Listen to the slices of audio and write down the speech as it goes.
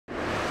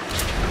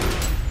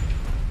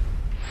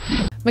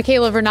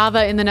Michaela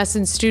Vernava in the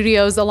NESN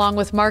studios along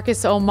with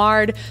Marcus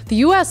Omard. The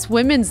U.S.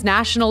 women's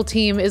national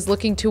team is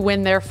looking to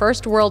win their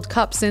first World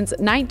Cup since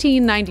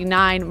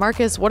 1999.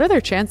 Marcus, what are their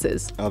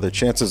chances? Their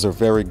chances are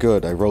very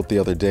good. I wrote the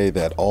other day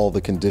that all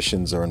the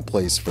conditions are in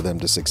place for them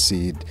to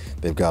succeed.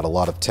 They've got a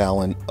lot of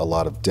talent, a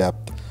lot of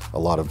depth, a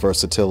lot of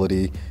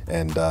versatility,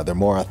 and they're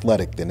more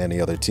athletic than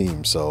any other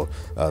team. So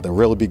they'll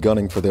really be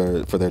gunning for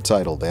their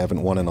title. They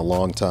haven't won in a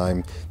long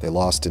time. They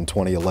lost in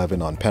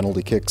 2011 on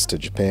penalty kicks to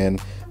Japan,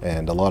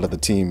 and a lot of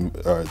that team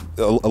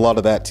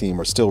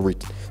are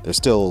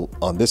still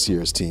on this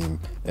year's team,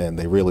 and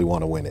they really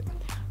want to win it.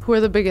 Who are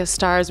the biggest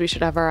stars we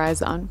should have our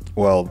eyes on?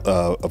 Well,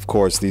 of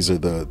course, these are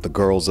the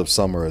girls of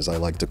summer, as I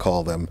like to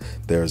call them.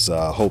 There's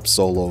Hope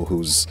Solo,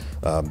 who's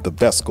the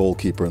best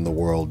goalkeeper in the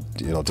world,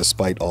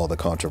 despite all the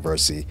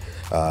controversy.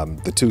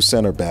 The two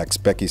center backs,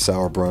 Becky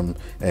Sauerbrunn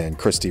and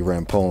Christy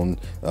Rampone,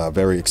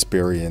 very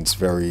experienced,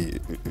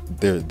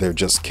 they're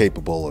just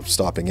capable of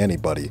stopping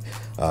anybody.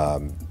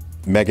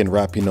 Megan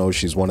Rapinoe,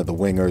 she's one of the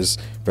wingers,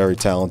 very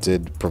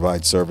talented,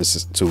 provides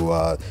services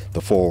to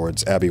the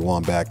forwards. Abby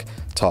Wambach,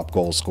 top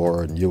goal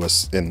scorer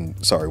in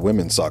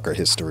women's soccer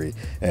history,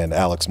 and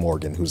Alex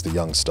Morgan, who's the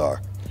young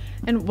star.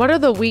 And what are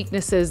the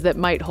weaknesses that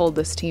might hold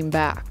this team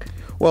back?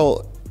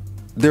 Well,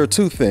 there are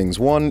two things.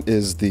 One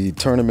is the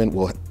tournament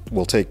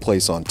will take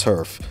place on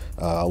turf.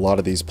 A lot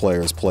of these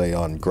players play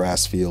on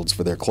grass fields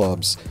for their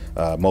clubs.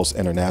 Most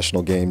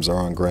international games are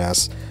on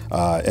grass.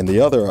 And the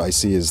other I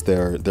see is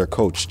their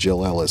coach,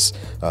 Jill Ellis.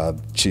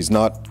 She's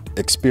not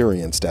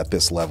experienced at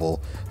this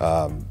level.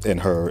 In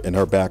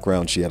her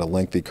background, she had a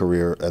lengthy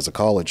career as a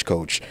college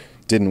coach.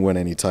 Didn't win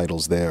any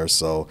titles there,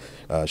 so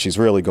she's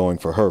really going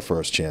for her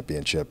first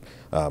championship.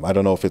 I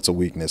don't know if it's a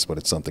weakness, but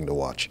it's something to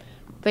watch.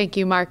 Thank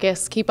you,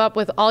 Marcus. Keep up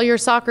with all your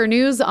soccer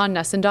news on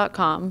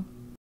NESN.com.